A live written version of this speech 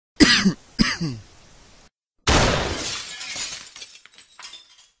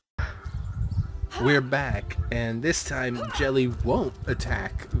We're back, and this time Jelly won't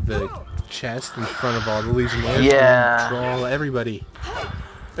attack the chest in front of all the Legionnaires. Yeah. Control everybody.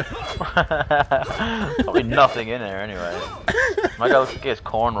 Probably nothing in there anyway. My guy looks like he has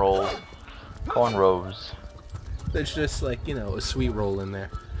corn rolls. Corn rows. There's just like, you know, a sweet roll in there.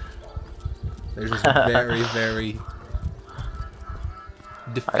 There's just very, very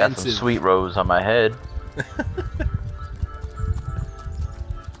defensive. I got some sweet rows on my head.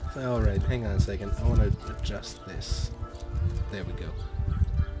 Alright, hang on a second. I want to adjust this. There we go.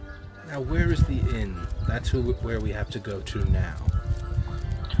 Now, where is the inn? That's where we have to go to now.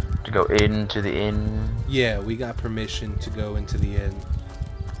 To go into the inn. Yeah, we got permission to go into the inn.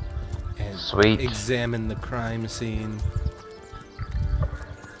 And sweet. Examine the crime scene.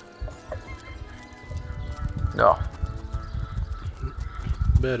 No.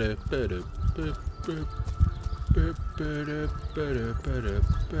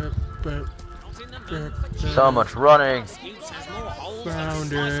 So much running.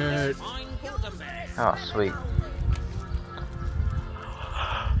 Found it. Oh, sweet.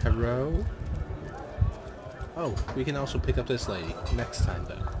 Hello? Oh, we can also pick up this lady next time,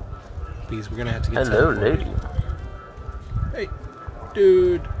 though. Because we're gonna have to get Hello, teleported. lady. Hey,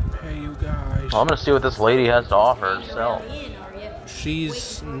 dude. Hey, you guys. Well, I'm gonna see what this lady has to offer herself.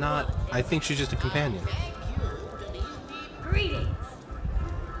 She's not... I think she's just a companion.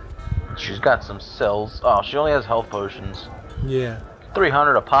 She's got some cells. Oh, she only has health potions. Yeah.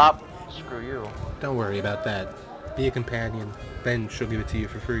 300 a pop? Screw you. Don't worry about that. Be a companion. Then she'll give it to you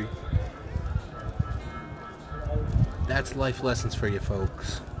for free. That's life lessons for you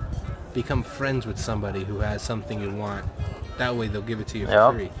folks. Become friends with somebody who has something you want. That way they'll give it to you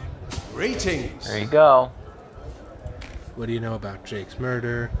for free. Greetings. There you go. What do you know about Jake's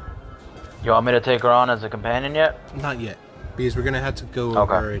murder? You want me to take her on as a companion yet? Not yet. Because we're gonna have to go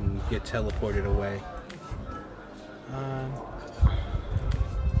over and get teleported away.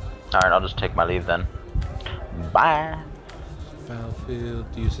 Alright, I'll just take my leave then. Bye.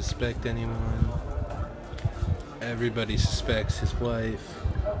 Foulfield, do you suspect anyone? Everybody suspects his wife.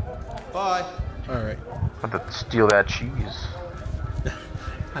 Bye. Alright. I'm gonna steal that cheese.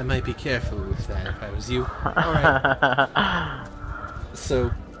 I might be careful with that if I was you. Alright.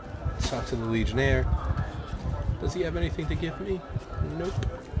 So, talk to the Legionnaire. Does he have anything to give me? Nope.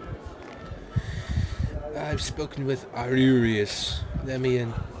 I've spoken with Aurelius. Let me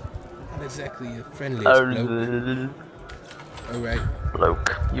in. Not exactly a friendliest bloke. Alright.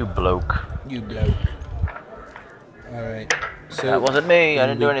 Bloke. You bloke. You bloke. Alright. So that wasn't me. I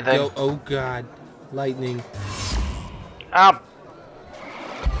didn't do anything. Oh god. Lightning. Ow!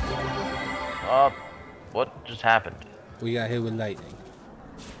 What just happened? We got hit with lightning.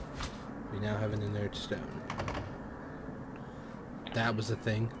 We now have an inert stone. That was a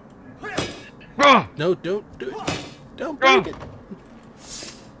thing. No, don't do it. Don't break it.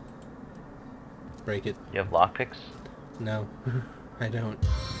 Break it. You have lockpicks? No, I don't.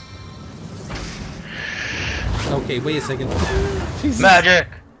 Okay, wait a second. Jesus. Magic!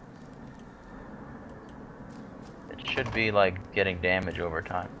 It should be like getting damage over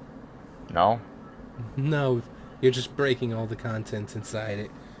time. No? No, you're just breaking all the contents inside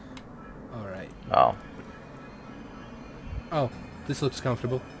it. Alright. Oh. Oh, this looks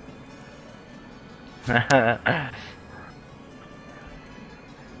comfortable. I'll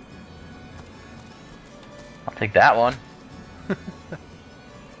take that one.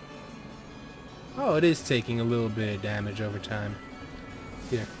 Oh, it is taking a little bit of damage over time.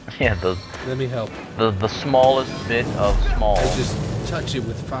 Here. Yeah, Let me help. The smallest bit of small. I just touch it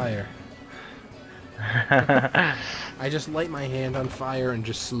with fire. I just light my hand on fire and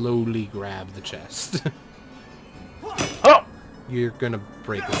just slowly grab the chest. Oh! You're gonna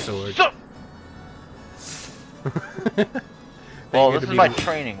break a sword. Well, this is my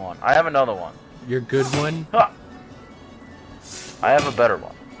training one. I have another one. Your good one? Ah! I have a better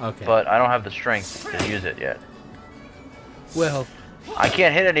one. Okay. But I don't have the strength to use it yet. Well, I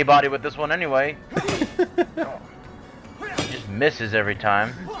can't hit anybody with this one anyway. It just misses every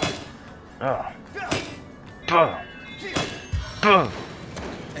time. Oh.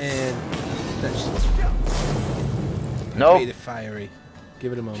 and that's Nope. made it fiery.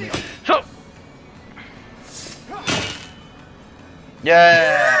 Give it a moment.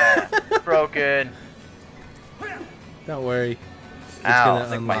 Yeah! Broken. Don't worry. It's Ow, gonna I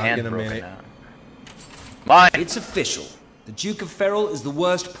think unlock my hand's in a broken minute. now. Mine! It's official. The Duke of Ferrol is the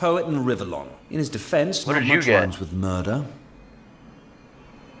worst poet in Rivellon. In his defense, What not did you much get? rhymes with murder.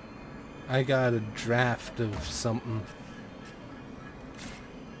 I got a draft of something.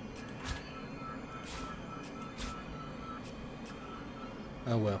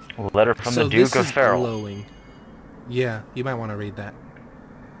 Oh well. Letter from So the Duke this of is Ferrell. glowing. Yeah, you might want to read that.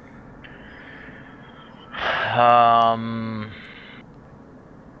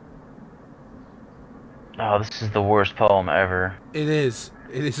 Oh, this is the worst poem ever. It is.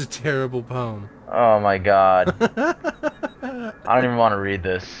 It is a terrible poem. Oh my god. I don't even want to read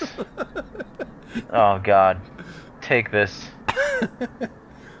this. Oh god. Take this.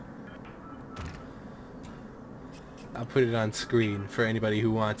 I'll put it on screen for anybody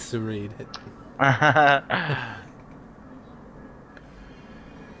who wants to read it.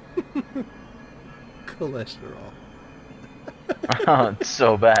 Cholesterol. Oh, it's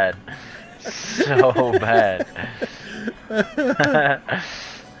so bad. So bad.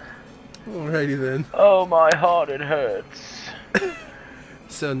 Alrighty then. Oh my heart, it hurts.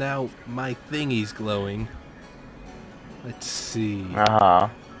 So now my thingy's glowing. Let's see. Uh-huh.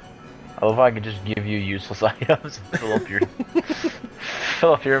 Oh, if I could just give you useless items and fill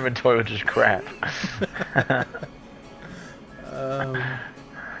up your inventory with just crap.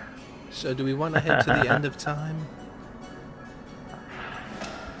 So do we want to head to the end of time?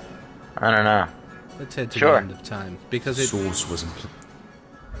 I don't know. Let's head to Sure. the end of time because it. Source wasn't.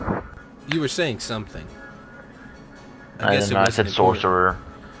 You were saying something. I guess didn't it know. I wasn't said important. sorcerer.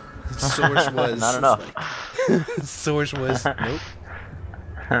 Source was Not enough. Source was nope.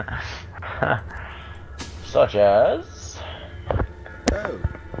 Such as. Oh.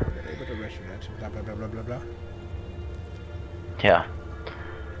 Blah blah blah blah blah blah. Yeah.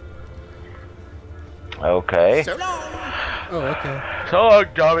 Okay. So long. Oh, okay. So long,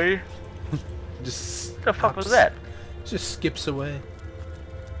 dummy. Just What the fuck was hops- that? Just skips away.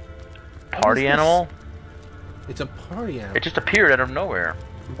 Party What is this? animal? It's a party animal. It just appeared out of nowhere.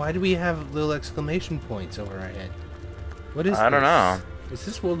 Why do we have little exclamation points over our head? What is I don't this? know. Is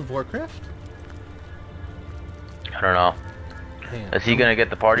this World of Warcraft? I don't know. Hang on. Is he gonna get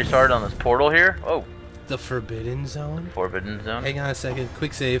the party started on this portal here? Oh, The Forbidden Zone? Forbidden Zone. Hang on a second.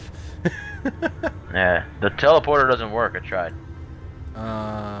 Quick save. Yeah, the teleporter doesn't work. I tried.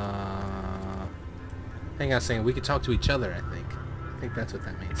 Hang on a second. We could talk to each other, I think. I think that's what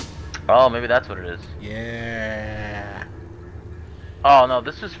that means. Oh, maybe that's what it is. Yeah. Oh no,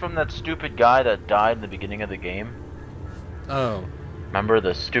 this is from that stupid guy that died in the beginning of the game. Oh, Remember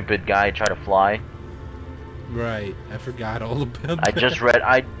the stupid guy who tried to fly? right. I forgot all about that.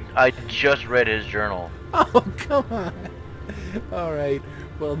 I just read his journal. Oh, come on. All right.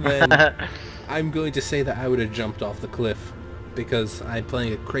 Well, then, I'm going to say that I would have jumped off the cliff because I'm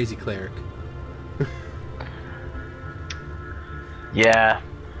playing a crazy cleric. Yeah.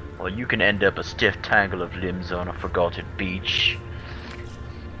 Well, you can end up a stiff tangle of limbs on a forgotten beach.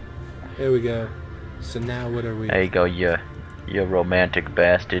 There we go. So now what are we? There you go, you romantic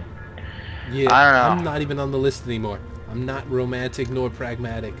bastard. Yeah, I don't know. I'm not even on the list anymore. I'm not romantic nor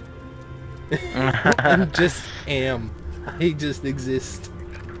pragmatic. I just am. I just exist.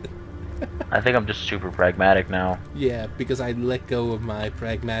 I think I'm just super pragmatic now. Yeah, because I let go of my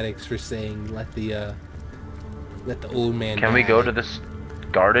pragmatics for saying let the old man Can we die. go to this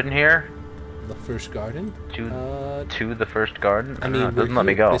garden here? The first garden? To the first garden? I don't mean, know, it we're doesn't let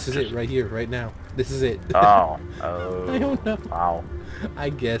me here. go. This is it right here, right now. This is it. Oh. I don't know. Wow. I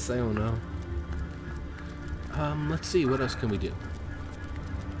guess, I don't know. Let's see, what else can we do?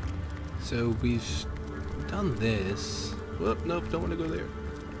 So we've done this. Whoop, nope, don't want to go there.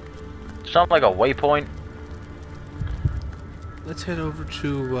 Sounds like a waypoint. Let's head over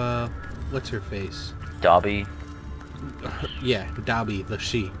to, what's her face? Dobby. Yeah, Dobby, the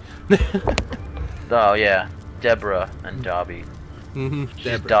she. Oh yeah, Deborah and Dobby. Mm-hmm.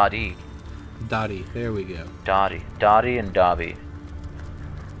 She's Dottie. Dottie, there we go. Dottie and Dobby.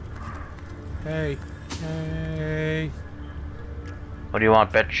 Hey. Hey. What do you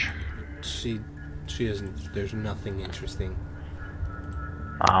want, bitch? She isn't, there's nothing interesting.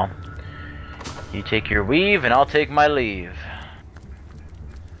 Oh. You take your weave and I'll take my leave.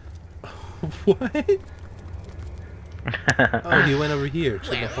 What? Oh, he went over here to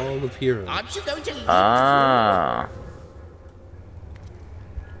the Hall of Heroes. Aren't you going to leave? Ah.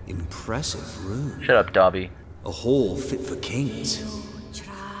 Impressive room. Shut up, Dobby. A hall fit for kings.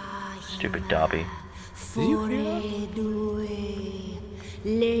 Stupid Dobby. Did you hear that?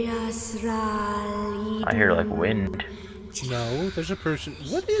 I hear like wind. No, there's a person.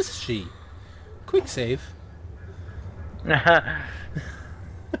 What is she? Quick save. I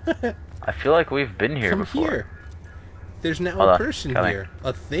feel like we've been here Come before. here. There's now Hold a on, person coming. here.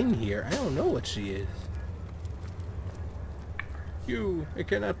 A thing here. I don't know what she is. You. It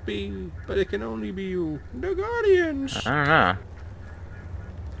cannot be, but it can only be you. The Guardians. I don't know.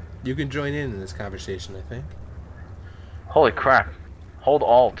 You can join in this conversation, I think. Holy crap. Hold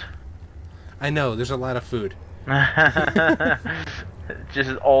Alt. I know, there's a lot of food.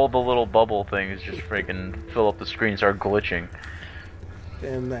 Just all the little bubble things just freaking fill up the screen, start glitching.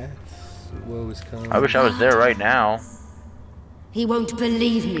 Damn, that's woe is coming. I wish I was there right now. He won't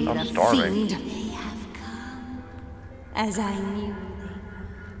believe me, I'm the starving. fiend. They have come, as I knew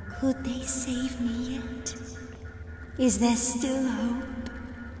they would. Could they save me yet? Is there still hope?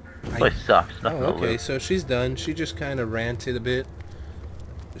 This place sucks. Oh, Nothing to okay, loot. so she's done. She just kind of ranted a bit.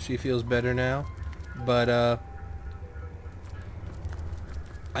 She feels better now. But,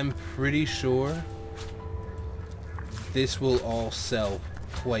 I'm pretty sure this will all sell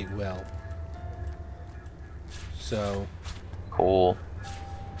quite well. So... Cool.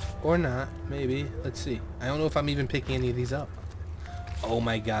 Or not, maybe. Let's see. I don't know if I'm even picking any of these up. Oh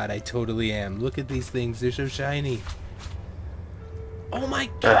my god, I totally am. Look at these things. They're so shiny. Oh my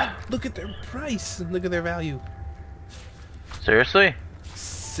god, look at their price. Look at their value. Seriously?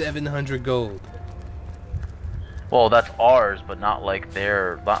 700 gold. Well, that's ours, but not like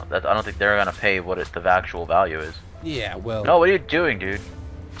their. I don't think they're gonna pay what the actual value is. Yeah, well... No, what are you doing, dude?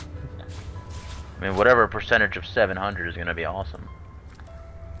 I mean, whatever percentage of 700 is gonna be awesome.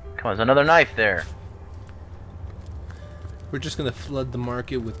 Come on, there's another knife there. We're just gonna flood the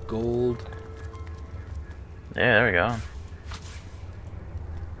market with gold. Yeah, there we go.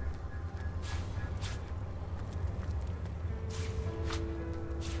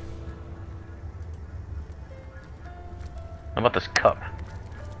 How about this cup?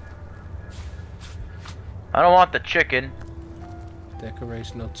 I don't want the chicken.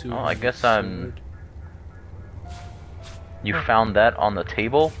 Decorational 2. Oh, I guess You found that on the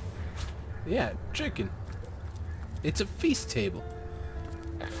table? Yeah, chicken. It's a feast table.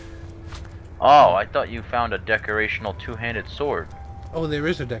 Oh, I thought you found a decorational two-handed sword. Oh, there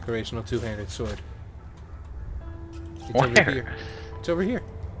is a decorational two-handed sword. It's Where? over here. It's over here.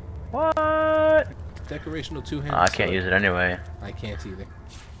 What? Decorational two-handed I sword. can't use it anyway. I can't either.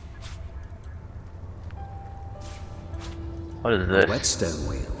 What is A this? whetstone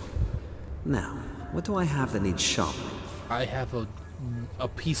wheel. Now, what do I have that needs sharpening? I have a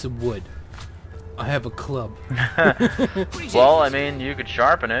piece of wood. I have a club. Well, I mean, you could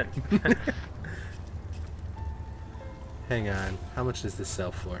sharpen it. Hang on. How much does this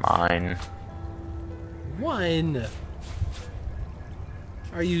sell for? Mine. 1.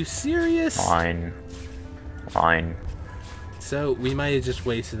 Are you serious? Mine. Mine. So, we might have just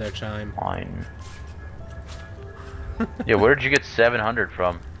wasted our time. Mine. Yeah, where did you get 700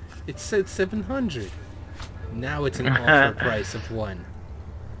 from? It said 700. Now it's an offer price of 1.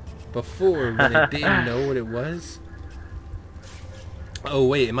 Before, when it didn't know what it was... Oh,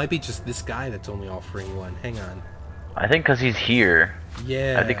 wait, it might be just this guy that's only offering 1. Hang on. I think because he's here.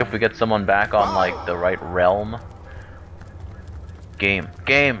 Yeah. I think if we get someone back on, like, the right realm... Game.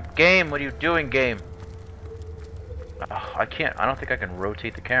 Game! Game! What are you doing, game? Ugh, I can't... I don't think I can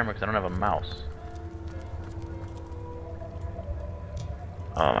rotate the camera because I don't have a mouse.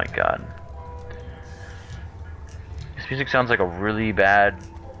 Oh my god. This music sounds like a really bad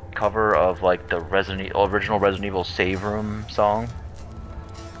cover of like the original Resident Evil Save Room song.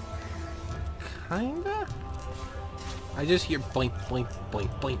 Kinda? I just hear boink, boink, boink,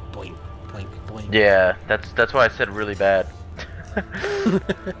 boink, boink, boink, boink. Yeah, that's why I said really bad.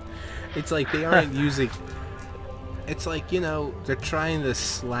 It's like they aren't using... It's like, you know, they're trying to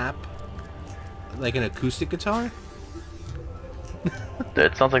slap like an acoustic guitar.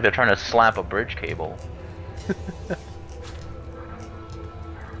 It sounds like they're trying to slap a bridge cable.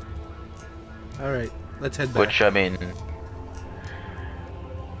 Alright, let's head back. Which, I mean...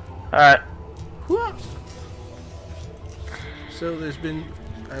 Alright. So there's been...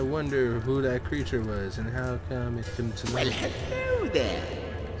 I wonder who that creature was and how come it couldn't to Well, hello there.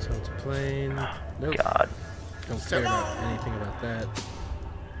 So it's a plane. Nope. God. Don't care about anything about that.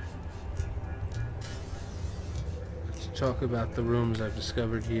 Let's talk about the rooms I've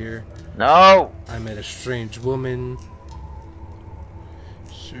discovered here. No! I met a strange woman.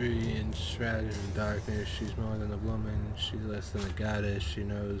 She enshrouded in darkness. She's more than a woman. She's less than a goddess. She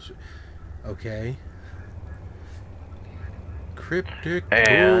knows. Okay. Cryptic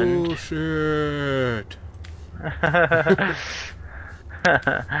And- bullshit.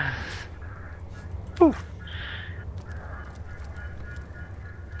 Oof.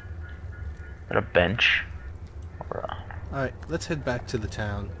 Is that a bench? Or a... Alright, let's head back to the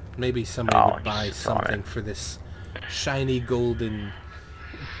town. Maybe somebody Oh, would buy just darn something it. for this shiny golden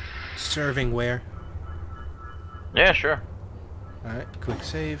servingware. Yeah, sure. Alright, quick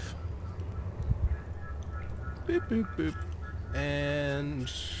save. Boop, boop, boop. And...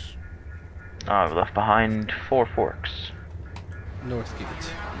 Oh, we left behind 4 forks. Northgate.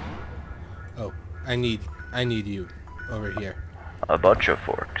 Oh, I need you over here. A bunch of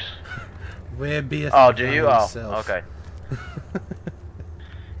forks. Where beeth Oh, do you? Oh, himself? okay.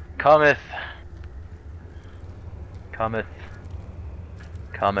 Cometh. Cometh.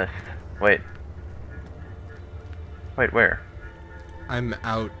 Cometh. Wait. Wait, where? I'm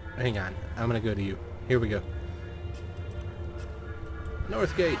out. Hang on. I'm gonna go to you. Here we go.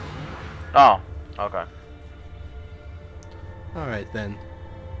 Northgate. Oh, okay. Alright then.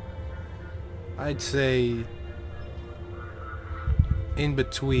 I'd say in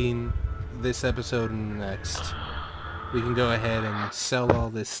between this episode and the next, we can go ahead and sell all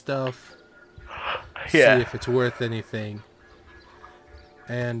this stuff. Yeah. See if it's worth anything.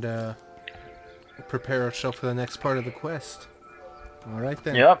 And prepare ourselves for the next part of the quest. Alright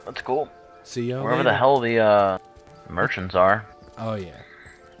then. Yep, that's cool. See y'all Wherever later. the hell the merchants are. Oh yeah.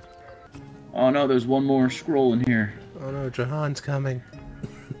 Oh no, there's one more scroll in here. Oh no, Jahan's coming.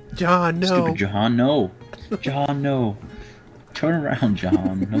 Jahan, no. Stupid Jahan, no. Jahan, no. Turn around,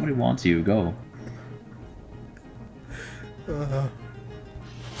 Jahan. Nobody wants you. Go. There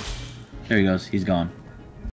he goes. He's gone.